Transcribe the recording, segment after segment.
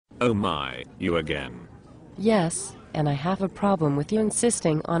Oh my, you again. Yes, and I have a problem with you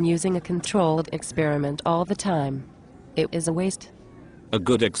insisting on using a controlled experiment all the time. It is a waste. A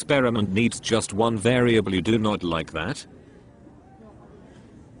good experiment needs just one variable. You do not like that?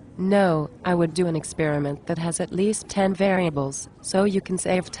 No, I would do an experiment that has at least 10 variables, so you can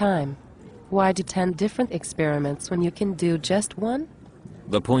save time. Why do 10 different experiments when you can do just one?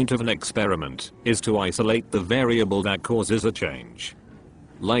 The point of an experiment is to isolate the variable that causes a change.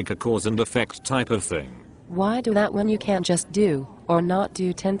 Like a cause and effect type of thing. Why do that when you can't just do, or not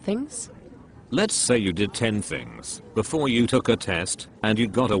do 10 things? Let's say you did 10 things before you took a test and you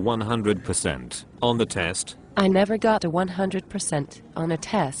got a 100% on the test. I never got a 100% on a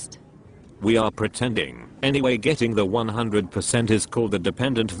test. We are pretending. Anyway, getting the 100% is called the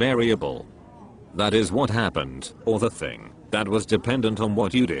dependent variable. That is what happened, or the thing that was dependent on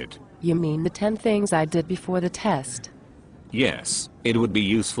what you did. You mean the 10 things I did before the test? Yes, it would be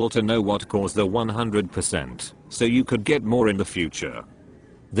useful to know what caused the 100%, so you could get more in the future.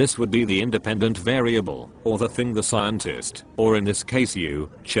 This would be the independent variable, or the thing the scientist, or in this case you,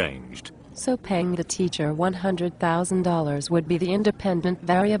 changed. So paying the teacher $100,000 would be the independent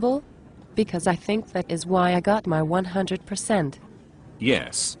variable? Because I think that is why I got my 100%.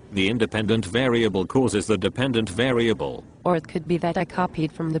 Yes, the independent variable causes the dependent variable. Or it could be that I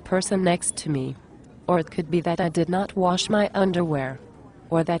copied from the person next to me. Or it could be that I did not wash my underwear.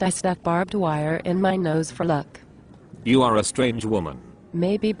 Or that I stuck barbed wire in my nose for luck. You are a strange woman.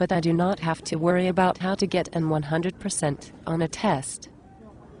 Maybe, but I do not have to worry about how to get an 100% on a test.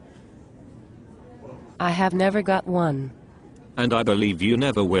 I have never got one. And I believe you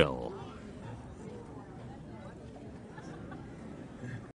never will.